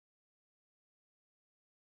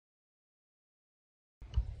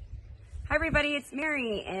Hi everybody, it's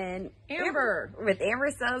Mary and Amber with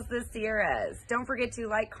Amber Sells the Sierras. Don't forget to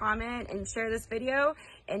like, comment, and share this video,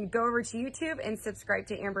 and go over to YouTube and subscribe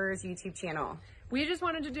to Amber's YouTube channel. We just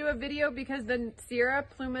wanted to do a video because the Sierra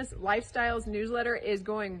Plumas Lifestyles newsletter is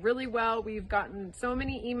going really well. We've gotten so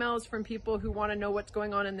many emails from people who want to know what's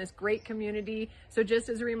going on in this great community. So just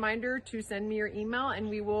as a reminder to send me your email and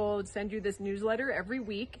we will send you this newsletter every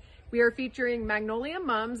week. We are featuring Magnolia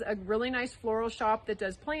Mums, a really nice floral shop that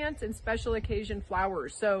does plants and special occasion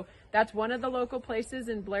flowers. So that's one of the local places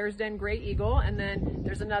in Blairsden, Grey Eagle. And then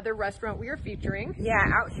there's another restaurant we are featuring. Yeah,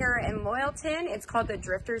 out here in Loyalton, it's called the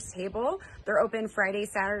Drifter's Table. They're open Friday,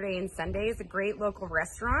 Saturday, and Sundays. A great local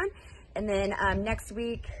restaurant. And then next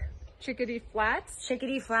week, Chickadee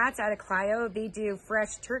Flats out of Clio. They do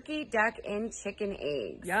fresh turkey, duck, and chicken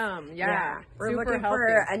eggs. Yum, yeah. We're Super looking healthy.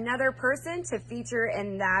 for another person to feature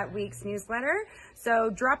in that week's newsletter. So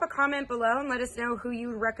drop a comment below and let us know who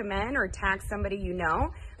you recommend, or tag somebody you know,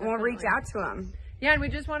 and we'll reach out to them. Yeah, and we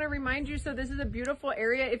just want to remind you, so this is a beautiful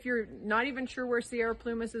area. If you're not even sure where Sierra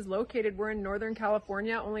Plumas is located, we're in Northern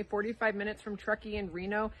California, only 45 minutes from Truckee and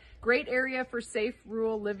Reno. Great area for safe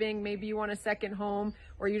rural living. Maybe you want a second home,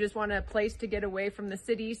 or you just want a place to get away from the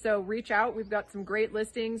city. So reach out. We've got some great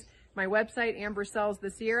listings. My website, Amber Sells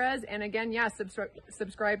the Sierras. And again, yeah,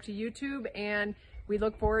 subscribe to YouTube, and we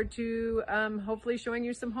look forward to hopefully showing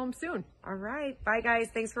you some homes soon. All right. Bye, guys.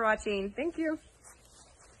 Thanks for watching. Thank you.